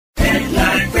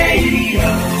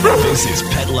This is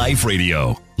Pet Life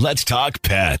Radio. Let's talk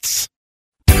pets.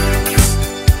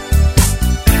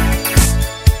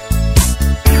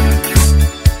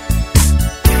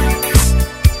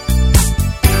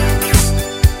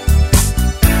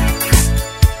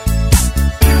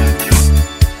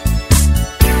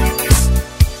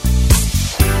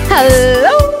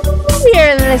 Hello,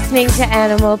 you're listening to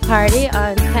Animal Party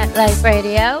on Pet Life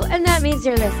Radio, and that means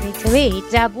you're listening to me,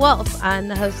 Deb Wolf. I'm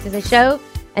the host of the show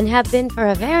and have been for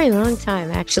a very long time,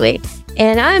 actually.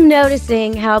 And I'm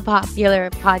noticing how popular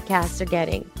podcasts are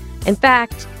getting. In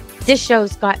fact, this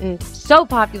show's gotten so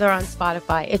popular on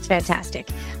Spotify, it's fantastic.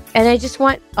 And I just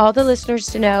want all the listeners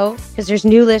to know, because there's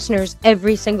new listeners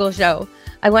every single show,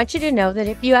 I want you to know that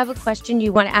if you have a question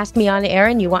you want to ask me on air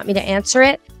and you want me to answer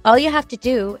it, all you have to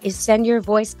do is send your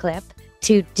voice clip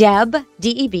to Deb,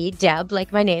 D-E-B, Deb,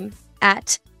 like my name,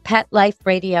 at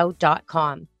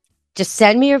petliferadio.com. Just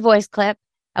send me your voice clip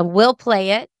and we'll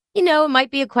play it. You know, it might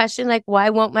be a question like, why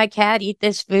won't my cat eat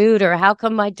this food? Or how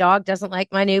come my dog doesn't like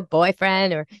my new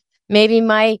boyfriend? Or maybe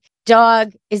my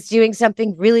dog is doing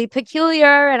something really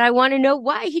peculiar and I want to know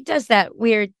why he does that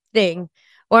weird thing.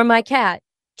 Or my cat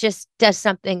just does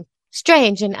something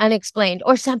strange and unexplained,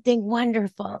 or something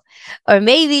wonderful. Or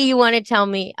maybe you want to tell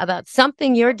me about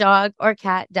something your dog or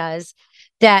cat does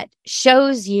that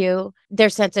shows you their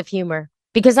sense of humor.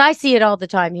 Because I see it all the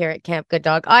time here at Camp Good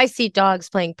Dog. I see dogs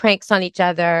playing pranks on each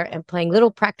other and playing little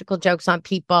practical jokes on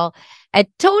people and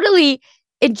totally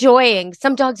enjoying.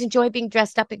 Some dogs enjoy being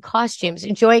dressed up in costumes,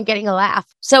 enjoying getting a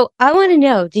laugh. So I want to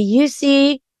know, do you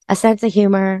see a sense of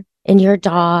humor in your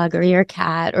dog or your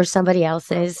cat or somebody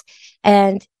else's?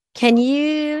 And can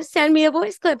you send me a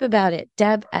voice clip about it?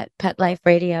 Deb at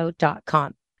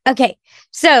petliferadio.com. Okay,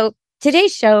 so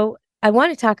today's show, I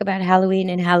want to talk about Halloween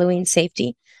and Halloween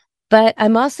safety, but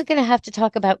I'm also going to have to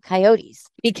talk about coyotes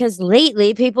because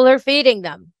lately people are feeding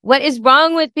them. What is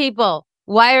wrong with people?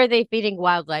 Why are they feeding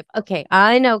wildlife? Okay,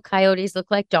 I know coyotes look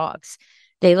like dogs.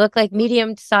 They look like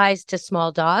medium-sized to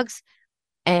small dogs,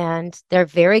 and they're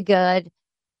very good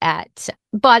at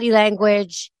body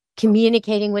language,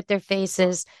 communicating with their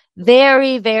faces,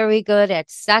 very, very good at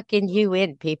sucking you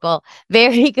in, people.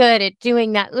 Very good at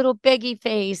doing that little biggie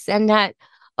face and that,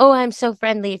 oh, I'm so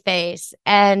friendly face.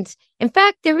 And in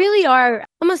fact, they really are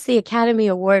almost the Academy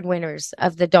Award winners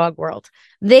of the dog world.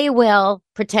 They will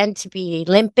pretend to be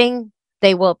limping.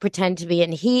 They will pretend to be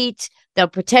in heat. They'll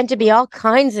pretend to be all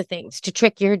kinds of things to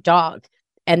trick your dog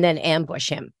and then ambush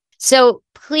him. So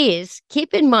please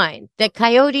keep in mind that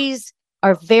coyotes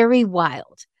are very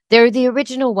wild. They're the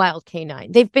original wild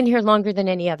canine. They've been here longer than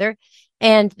any other,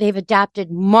 and they've adapted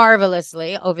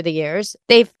marvelously over the years.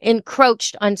 They've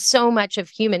encroached on so much of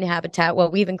human habitat.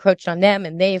 Well, we've encroached on them,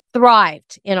 and they've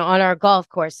thrived, on our golf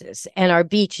courses and our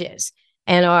beaches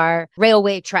and our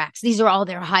railway tracks. These are all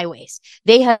their highways.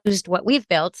 They have used what we've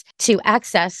built to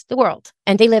access the world,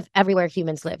 and they live everywhere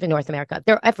humans live in North America.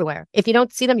 They're everywhere. If you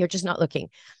don't see them, you're just not looking.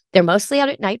 They're mostly out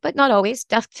at night, but not always,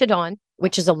 dusk to dawn,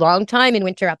 which is a long time in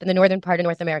winter up in the northern part of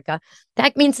North America.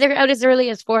 That means they're out as early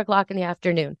as 4 o'clock in the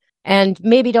afternoon and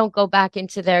maybe don't go back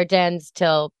into their dens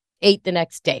till 8 the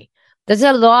next day. There's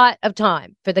a lot of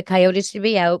time for the coyotes to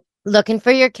be out looking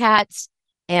for your cats.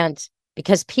 And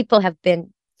because people have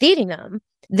been feeding them,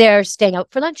 they're staying out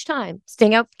for lunchtime,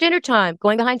 staying out for dinner time,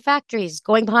 going behind factories,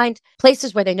 going behind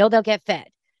places where they know they'll get fed.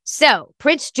 So,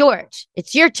 Prince George,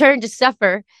 it's your turn to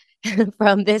suffer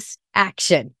from this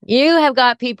action. You have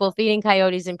got people feeding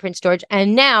coyotes in Prince George,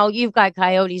 and now you've got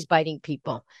coyotes biting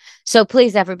people. So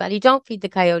please, everybody, don't feed the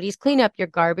coyotes. Clean up your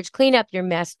garbage, clean up your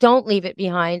mess. Don't leave it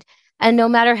behind. And no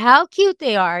matter how cute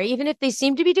they are, even if they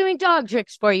seem to be doing dog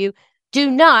tricks for you, do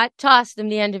not toss them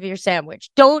the end of your sandwich.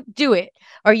 Don't do it,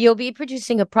 or you'll be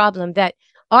producing a problem that,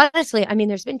 honestly, I mean,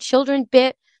 there's been children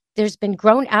bit. There's been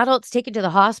grown adults taken to the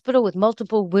hospital with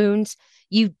multiple wounds.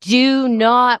 You do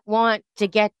not want to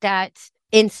get that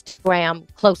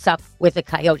Instagram close up with a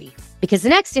coyote, because the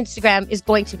next Instagram is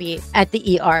going to be at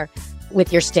the ER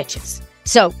with your stitches.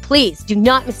 So please do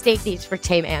not mistake these for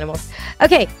tame animals.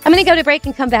 Okay, I'm going to go to break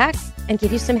and come back and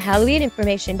give you some Halloween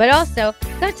information, but also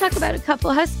got to talk about a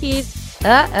couple Huskies.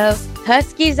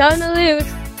 Huskies on the loose,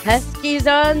 Huskies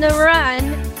on the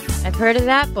run. I've heard of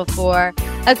that before.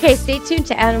 Okay, stay tuned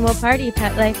to Animal Party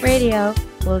Pet Life Radio.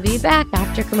 We'll be back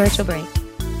after commercial break.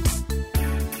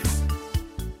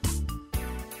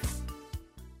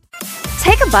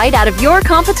 Take a bite out of your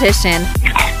competition.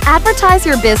 Advertise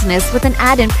your business with an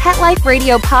ad in Pet Life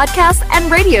Radio podcasts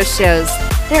and radio shows.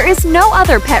 There is no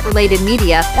other pet-related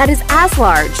media that is as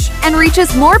large and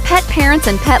reaches more pet parents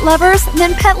and pet lovers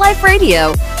than Pet Life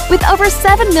Radio. With over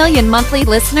 7 million monthly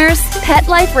listeners, Pet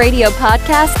Life Radio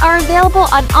podcasts are available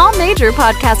on all major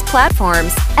podcast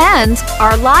platforms. And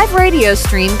our live radio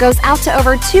stream goes out to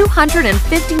over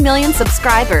 250 million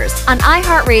subscribers on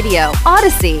iHeartRadio,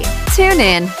 Odyssey,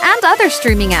 TuneIn, and other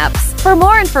streaming apps. For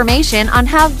more information on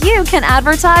how you can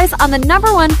advertise on the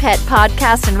 #1 pet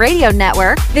podcast and radio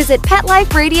network, visit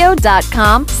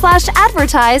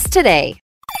PetLifeRadio.com/advertise today.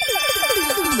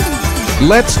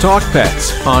 Let's Talk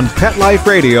Pets on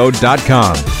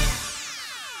PetLifeRadio.com.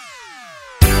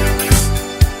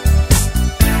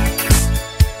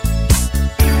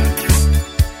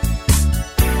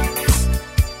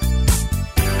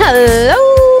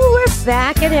 Hello, we're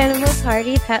back at Animal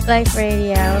Party Pet Life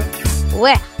Radio.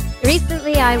 Well,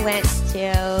 recently I went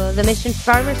to the Mission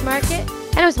Farmers Market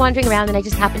and I was wandering around and I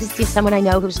just happened to see someone I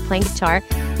know who was playing guitar,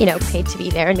 paid to be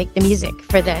there and make the music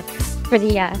for the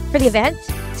event.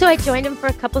 So I joined him for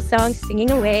a couple songs, singing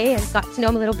away, and got to know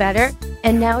him a little better.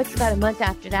 And now it's about a month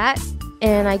after that,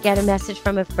 and I get a message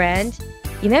from a friend.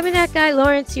 You remember that guy,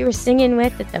 Lawrence, you were singing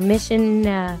with at the Mission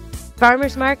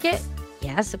Farmers Market?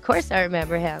 Yes, of course I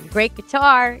remember him. Great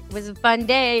guitar. It was a fun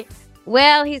day.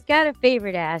 Well, he's got a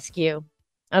favor to ask you.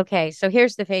 Okay, so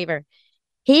here's the favor.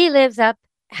 He lives up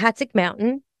Hatzick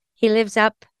Mountain. He lives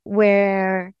up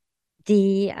where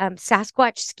the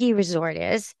Sasquatch ski resort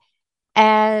is.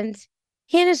 And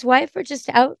he and his wife are just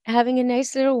out having a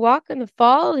nice little walk in the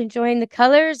fall, enjoying the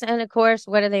colors. And of course,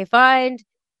 what do they find?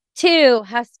 2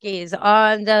 Huskies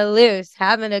on the loose,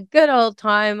 having a good old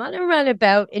time on a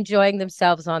runabout, enjoying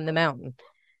themselves on the mountain.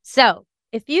 So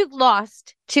if you've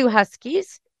lost 2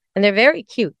 Huskies, and they're very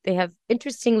cute, they have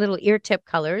interesting little ear tip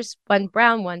colors, one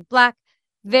brown, one black,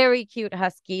 very cute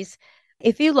Huskies.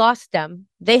 If you lost them,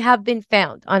 they have been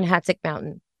found on Hatzick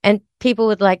Mountain. And people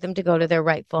would like them to go to their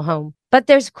rightful home. But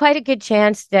there's quite a good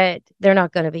chance that they're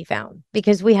not going to be found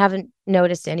because we haven't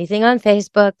noticed anything on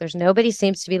Facebook. Nobody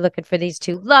seems to be looking for these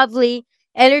 2 lovely,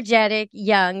 energetic,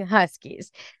 young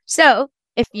Huskies. So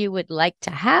if you would like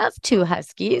to have 2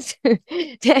 Huskies,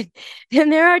 then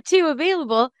there are 2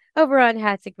 available over on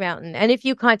Hatzick Mountain. And if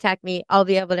you contact me, I'll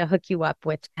be able to hook you up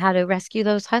with how to rescue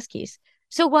those Huskies.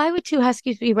 So why would 2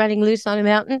 Huskies be running loose on a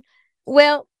mountain?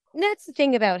 Well, that's the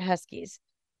thing about Huskies.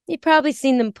 You've probably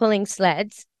seen them pulling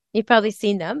sleds. You've probably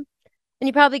seen them. And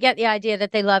you probably get the idea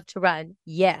that they love to run.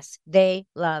 Yes, they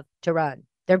love to run.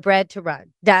 They're bred to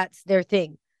run. That's their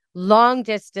thing. Long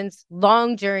distance,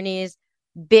 long journeys,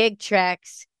 big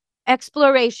treks,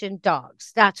 exploration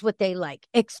dogs. That's what they like.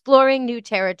 Exploring new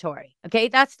territory. Okay,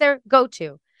 that's their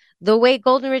go-to. The way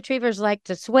golden retrievers like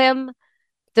to swim,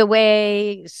 the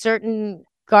way certain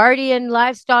guardian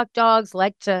livestock dogs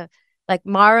like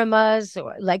Maramas,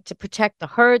 or like to protect the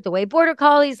herd, the way border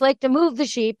collies like to move the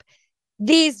sheep.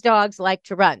 These dogs like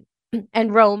to run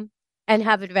and roam and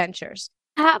have adventures.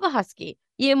 Have a Husky.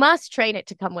 You must train it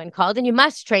to come when called, and you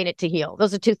must train it to heel.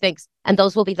 Those are 2 things, and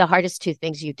those will be the hardest 2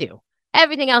 things you do.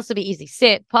 Everything else will be easy.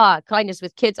 Sit, paw, kindness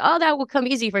with kids, all that will come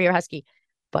easy for your Husky.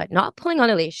 But not pulling on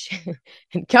a leash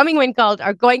and coming when called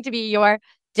are going to be your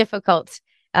difficult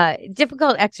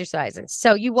exercises.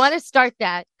 So you want to start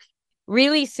that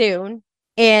really soon.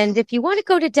 And if you want to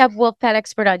go to Deb Wolf Pet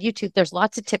Expert on YouTube, there's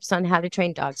lots of tips on how to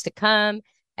train dogs to come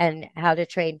and how to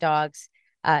train dogs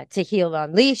to heel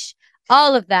on leash.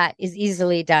 All of that is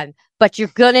easily done, but you're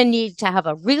going to need to have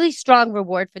a really strong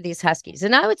reward for these Huskies.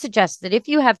 And I would suggest that if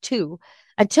you have 2,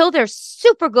 until they're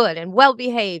super good and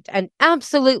well-behaved and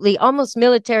absolutely almost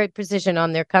military precision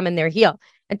on their come and their heel,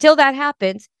 until that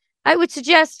happens, I would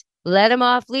suggest let them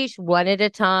off leash one at a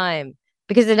time.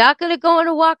 Because they're not going to go on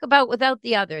a walkabout without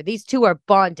the other. These 2 are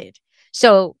bonded.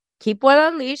 So keep one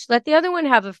on leash, let the other one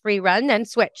have a free run, then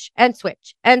switch and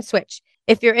switch and switch.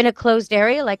 If you're in a closed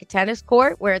area like a tennis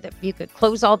court where you could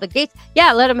close all the gates,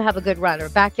 let them have a good run, or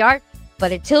backyard.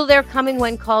 But until they're coming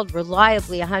when called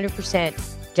reliably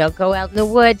 100%, don't go out in the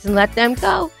woods and let them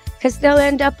go, because they'll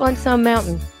end up on some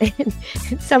mountain,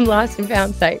 some lost and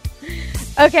found site.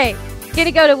 Okay. Going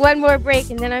to go to one more break,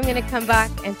 and then I'm going to come back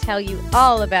and tell you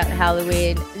all about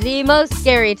Halloween, the most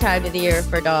scary time of the year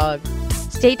for dogs.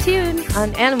 Stay tuned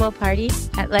on Animal Party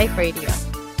at Life Radio.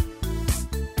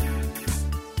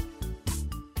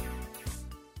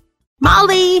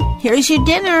 Molly, here's your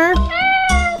dinner.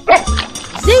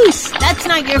 Zeus, that's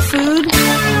not your food.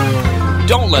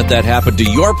 Don't let that happen to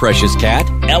your precious cat.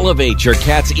 Elevate your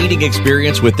cat's eating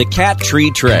experience with the Cat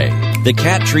Tree Tray. The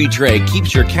Cat Tree Tray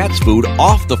keeps your cat's food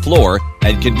off the floor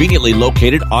and conveniently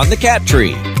located on the cat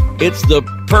tree. It's the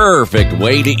perfect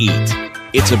way to eat.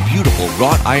 It's a beautiful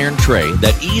wrought iron tray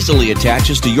that easily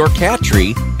attaches to your cat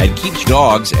tree and keeps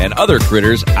dogs and other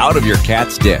critters out of your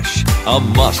cat's dish. A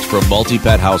must for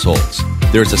multi-pet households.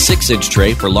 There's a 6-inch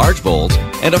tray for large bowls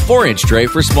and a 4-inch tray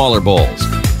for smaller bowls.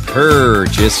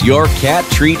 Purchase your cat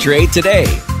tree tray today.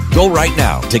 Go right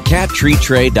now to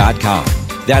cattreetray.com.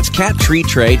 That's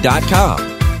cattreetray.com.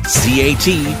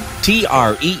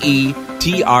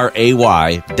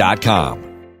 CATTREETRAY.com.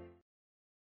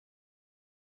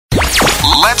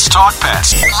 Let's talk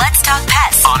pets Let's talk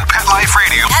pets on Pet Life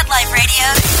Radio. Pet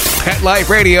Life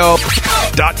Radio.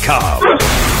 PetLifeRadio.com.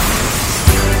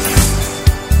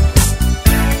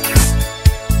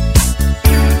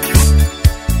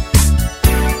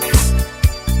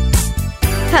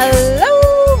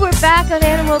 Hello, we're back on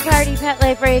Animal Party Pet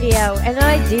Life Radio, and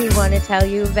I do want to tell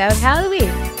you about Halloween,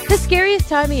 the scariest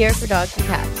time of year for dogs and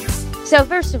cats. So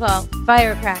first of all,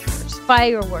 firecrackers,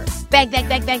 fireworks, bang, bang,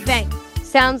 bang, bang, bang.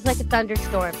 Sounds like a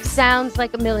thunderstorm, sounds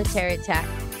like a military attack,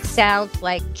 sounds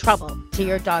like trouble to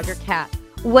your dog or cat.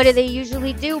 What do they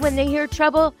usually do when they hear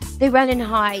trouble? They run and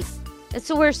hide. That's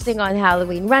the worst thing on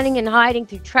Halloween, running and hiding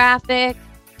through traffic,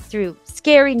 through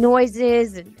scary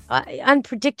noises and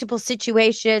unpredictable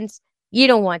situations. You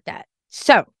don't want that.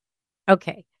 So,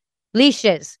 okay,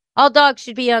 leashes. All dogs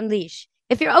should be on leash.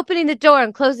 If you're opening the door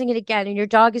and closing it again and your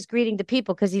dog is greeting the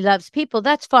people because he loves people,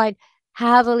 that's fine.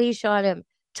 Have a leash on him.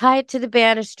 Tie it to the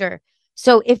banister.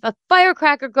 So if a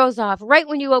firecracker goes off right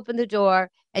when you open the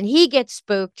door and he gets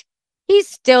spooked, he's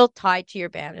still tied to your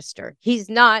banister. He's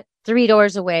not 3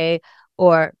 doors away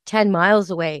or 10 miles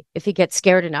away if he gets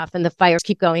scared enough and the fires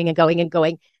keep going and going and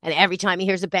going. And every time he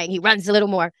hears a bang, he runs a little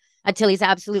more until he's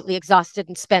absolutely exhausted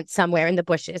and spent somewhere in the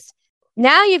bushes.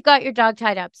 Now you've got your dog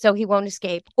tied up so he won't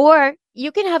escape. Or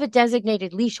you can have a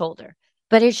designated leash holder,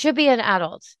 but it should be an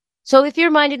adult. So if you're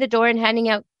minding the door and handing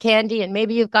out candy and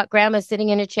maybe you've got grandma sitting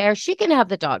in a chair, she can have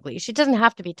the dog leash. It doesn't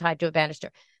have to be tied to a banister.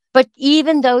 But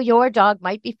even though your dog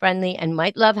might be friendly and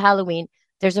might love Halloween,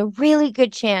 there's a really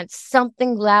good chance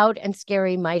something loud and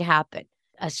scary might happen.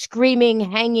 A screaming,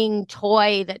 hanging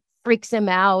toy that freaks him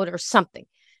out or something.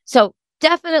 So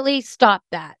definitely stop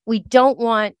that. We don't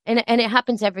want, and it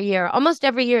happens every year. Almost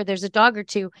every year, there's a dog or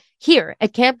two here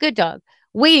at Camp Good Dog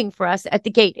waiting for us at the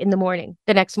gate in the morning,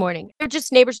 the next morning. They're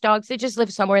just neighbors' dogs. They just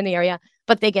live somewhere in the area,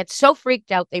 but they get so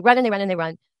freaked out. They run and they run and they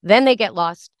run. Then they get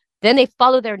lost. Then they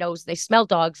follow their nose. They smell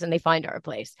dogs and they find our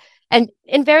place. And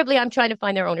invariably, I'm trying to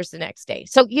find their owners the next day.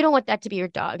 So you don't want that to be your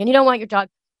dog. And you don't want your dog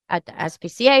at the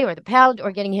SPCA or the pound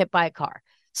or getting hit by a car.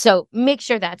 So make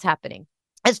sure that's happening.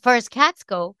 As far as cats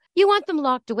go, you want them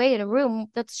locked away in a room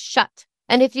that's shut.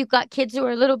 And if you've got kids who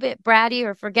are a little bit bratty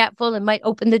or forgetful and might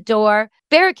open the door,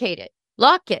 barricade it.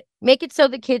 Lock it. Make it so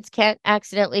the kids can't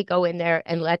accidentally go in there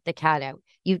and let the cat out.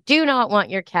 You do not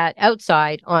want your cat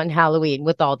outside on Halloween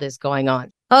with all this going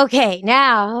on. Okay,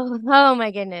 now, oh my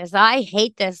goodness, I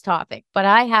hate this topic, but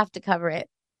I have to cover it.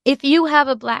 If you have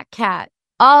a black cat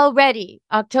already,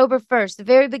 October 1st, the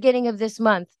very beginning of this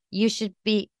month, you should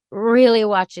be really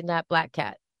watching that black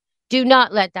cat. Do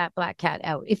not let that black cat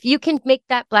out. If you can make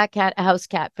that black cat a house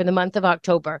cat for the month of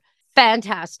October,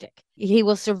 fantastic. He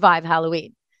will survive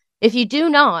Halloween. If you do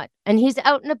not, and he's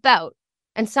out and about,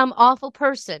 and some awful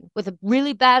person with a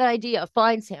really bad idea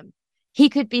finds him, he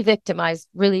could be victimized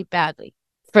really badly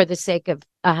for the sake of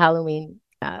a Halloween,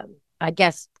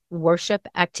 worship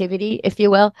activity, if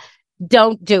you will.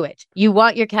 Don't do it. You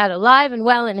want your cat alive and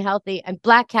well and healthy, and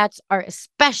black cats are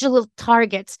special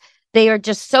targets. They are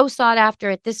just so sought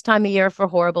after at this time of year for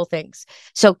horrible things.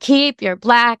 So keep your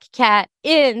black cat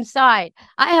inside.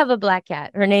 I have a black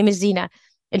cat. Her name is Xena.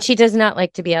 And she does not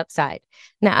like to be outside.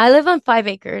 Now, I live on 5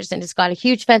 acres and it's got a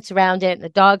huge fence around it. And the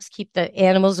dogs keep the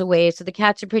animals away. So the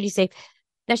cats are pretty safe.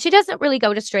 Now, she doesn't really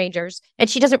go to strangers and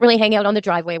she doesn't really hang out on the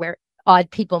driveway where odd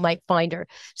people might find her.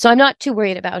 So I'm not too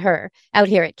worried about her out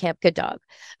here at Camp Good Dog.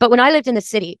 But when I lived in the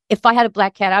city, if I had a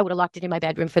black cat, I would have locked it in my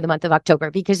bedroom for the month of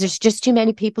October because there's just too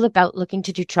many people about looking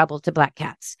to do trouble to black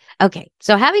cats. Okay,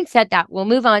 so having said that, we'll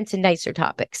move on to nicer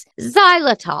topics.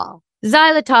 Xylitol.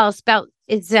 Xylitol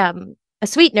is a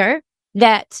sweetener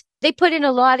that they put in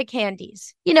a lot of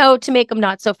candies, to make them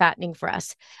not so fattening for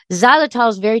us. Xylitol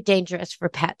is very dangerous for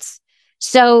pets.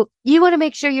 So you want to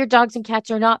make sure your dogs and cats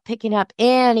are not picking up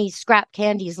any scrap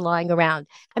candies lying around.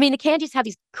 I mean, the candies have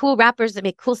these cool wrappers that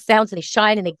make cool sounds and they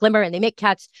shine and they glimmer and they make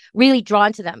cats really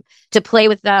drawn to them to play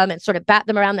with them and sort of bat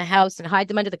them around the house and hide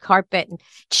them under the carpet and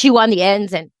chew on the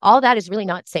ends. And all that is really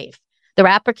not safe. The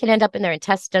wrapper can end up in their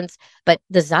intestines, but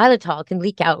the xylitol can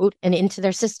leak out and into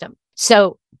their system.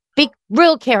 So be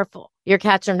real careful. Your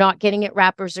cats are not getting at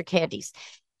wrappers or candies.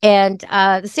 And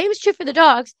the same is true for the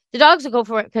dogs. The dogs will go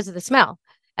for it because of the smell.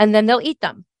 and then they'll eat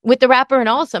them with the wrapper and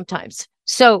all sometimes.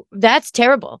 So that's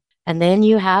terrible. And then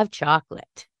you have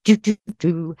chocolate.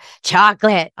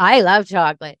 Chocolate. I love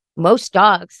chocolate. Most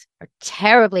dogs are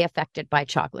terribly affected by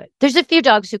chocolate. There's a few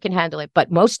dogs who can handle it,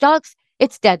 but most dogs,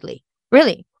 it's deadly.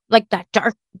 Really. Like that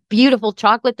dark, beautiful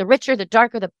chocolate, the richer, the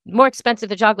darker, the more expensive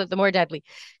the chocolate, the more deadly.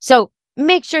 So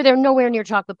make sure they're nowhere near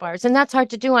chocolate bars. And that's hard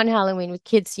to do on Halloween with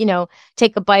kids,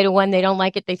 take a bite of one, they don't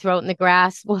like it, they throw it in the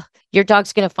grass. Well, your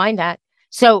dog's going to find that.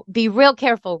 So be real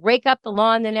careful. Rake up the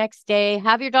lawn the next day.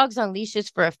 Have your dogs on leashes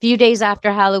for a few days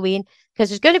after Halloween, because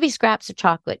there's going to be scraps of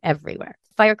chocolate everywhere.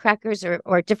 Firecrackers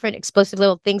or different explosive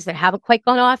little things that haven't quite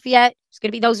gone off yet. There's going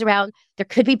to be those around. There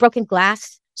could be broken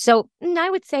glass. So I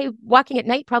would say walking at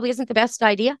night probably isn't the best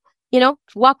idea.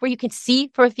 Walk where you can see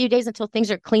for a few days until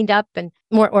things are cleaned up and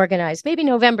more organized. Maybe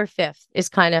November 5th is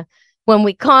kind of when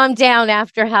we calm down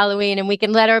after Halloween and we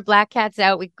can let our black cats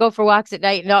out. We can go for walks at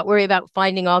night and not worry about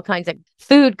finding all kinds of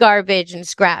food garbage and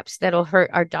scraps that'll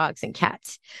hurt our dogs and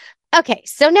cats. Okay,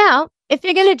 so now if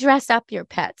you're going to dress up your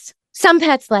pets, some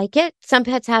pets like it. Some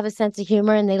pets have a sense of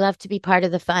humor and they love to be part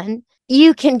of the fun.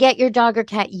 You can get your dog or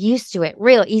cat used to it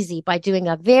real easy by doing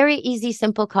a very easy,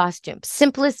 simple costume.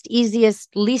 Simplest, easiest,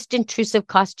 least intrusive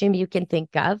costume you can think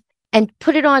of, and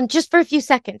put it on just for a few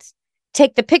seconds.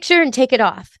 Take the picture and take it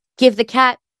off. Give the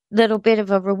cat a little bit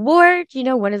of a reward,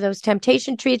 one of those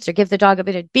temptation treats, or give the dog a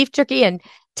bit of beef jerky and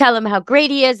tell him how great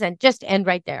he is and just end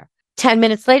right there. 10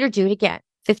 minutes later, do it again.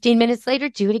 15 minutes later,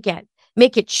 do it again.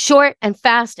 Make it short and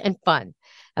fast and fun.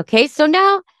 Okay, so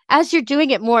now as you're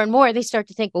doing it more and more, they start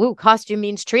to think, oh, costume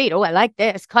means treat. Oh, I like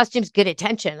this. Costume's good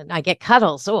attention. And I get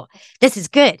cuddles. Oh, this is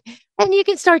good. And you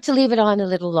can start to leave it on a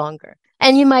little longer.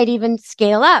 And you might even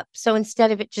scale up. So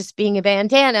instead of it just being a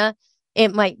bandana,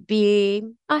 it might be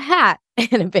a hat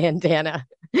and a bandana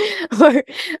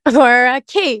or a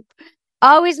cape.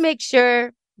 Always make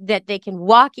sure that they can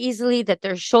walk easily, that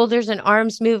their shoulders and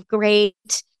arms move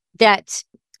great, that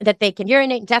they can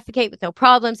urinate and defecate with no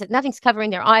problems, that nothing's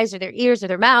covering their eyes or their ears or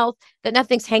their mouth, that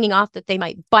nothing's hanging off that they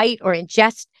might bite or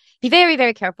ingest. Be very,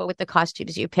 very careful with the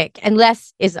costumes you pick. And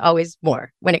less is always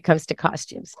more when it comes to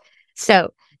costumes.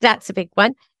 So that's a big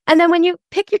one. And then when you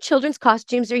pick your children's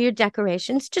costumes or your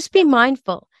decorations, just be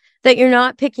mindful that you're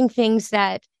not picking things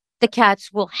that the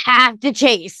cats will have to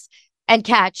chase and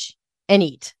catch and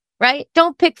eat, right?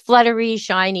 Don't pick fluttery,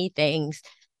 shiny things.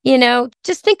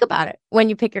 Just think about it when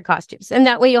you pick your costumes. And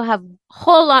that way you'll have a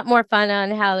whole lot more fun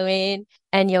on Halloween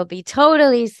and you'll be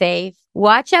totally safe.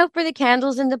 Watch out for the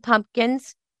candles and the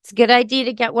pumpkins. It's a good idea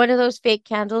to get one of those fake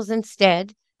candles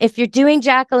instead. If you're doing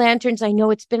jack-o'-lanterns, I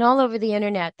know it's been all over the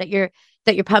internet that your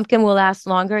pumpkin will last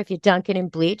longer if you dunk it in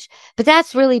bleach. But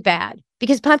that's really bad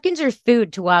because pumpkins are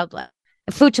food to wildlife,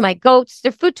 food to my goats.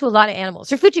 They're food to a lot of animals.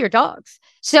 They're food to your dogs.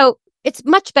 So it's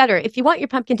much better if you want your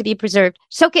pumpkin to be preserved,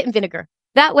 soak it in vinegar.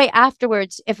 That way,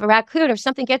 afterwards, if a raccoon or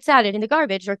something gets at it in the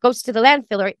garbage or it goes to the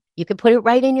landfill, you can put it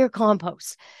right in your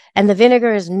compost. And the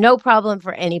vinegar is no problem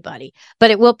for anybody, but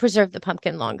it will preserve the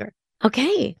pumpkin longer.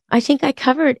 Okay, I think I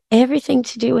covered everything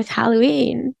to do with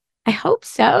Halloween. I hope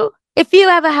so. If you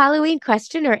have a Halloween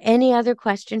question or any other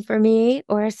question for me,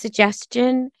 or a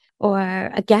suggestion, or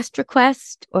a guest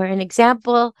request, or an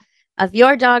example of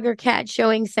your dog or cat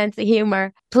showing sense of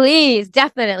humor, please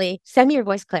definitely send me your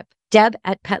voice clip.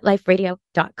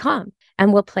 Deb@PetLifeRadio.com,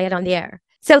 and we'll play it on the air.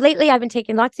 So lately, I've been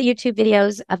taking lots of YouTube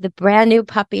videos of the brand new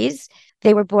puppies.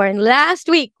 They were born last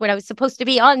week when I was supposed to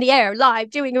be on the air live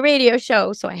doing a radio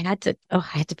show. So I had to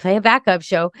play a backup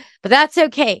show, but that's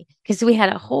okay because we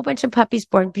had a whole bunch of puppies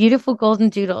born, beautiful golden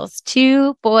doodles,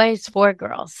 2 boys, 4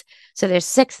 girls. So there's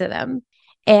 6 of them.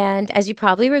 And as you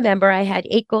probably remember, I had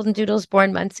 8 golden doodles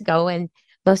born months ago, and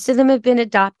most of them have been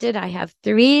adopted. I have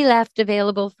 3 left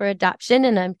available for adoption,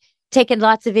 and I'm taken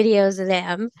lots of videos of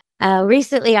them.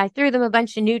 Recently, I threw them a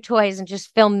bunch of new toys and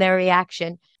just filmed their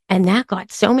reaction. And that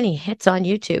got so many hits on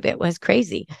YouTube. It was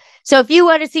crazy. So if you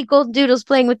want to see golden doodles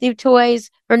playing with new toys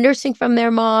or nursing from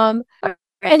their mom or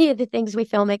any of the things we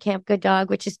film at Camp Good Dog,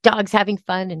 which is dogs having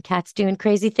fun and cats doing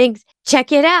crazy things,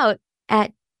 check it out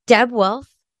at Deb Wolf,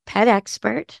 Pet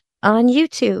Expert on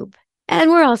YouTube. And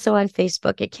we're also on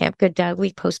Facebook at Camp Good Dog.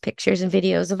 We post pictures and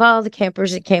videos of all the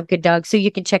campers at Camp Good Dog, so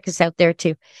you can check us out there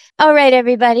too. All right,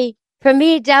 everybody. From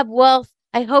me, Deb Wolf,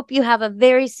 I hope you have a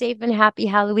very safe and happy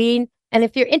Halloween. And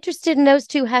if you're interested in those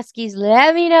 2 Huskies,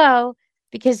 let me know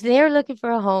because they're looking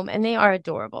for a home and they are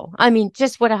adorable. I mean,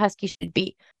 just what a Husky should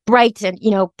be. Bright and,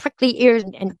 prickly ears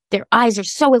and their eyes are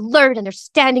so alert and they're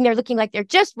standing there looking like they're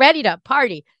just ready to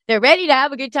party. They're ready to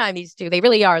have a good time, these 2. They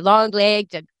really are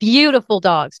long-legged and beautiful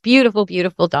dogs. Beautiful,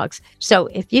 beautiful dogs. So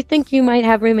if you think you might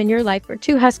have room in your life for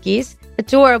 2 Huskies,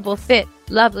 adorable, fit,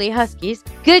 lovely Huskies,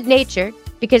 good-natured,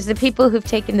 because the people who've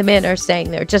taken them in are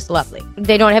saying they're just lovely.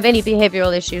 They don't have any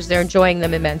behavioral issues. They're enjoying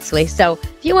them immensely. So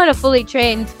if you want a fully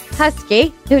trained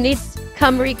husky who needs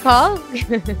come recall,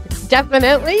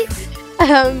 definitely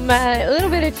a little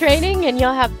bit of training and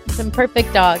you'll have some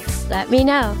perfect dogs. Let me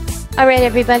know. All right,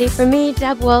 everybody, for me,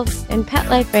 Deb Wolf, and Pet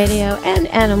Life Radio and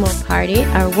Animal Party,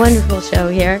 our wonderful show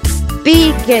here,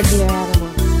 be good to your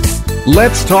animals.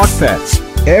 Let's Talk Pets,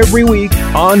 every week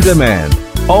on demand,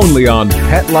 only on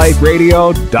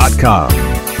PetLifeRadio.com.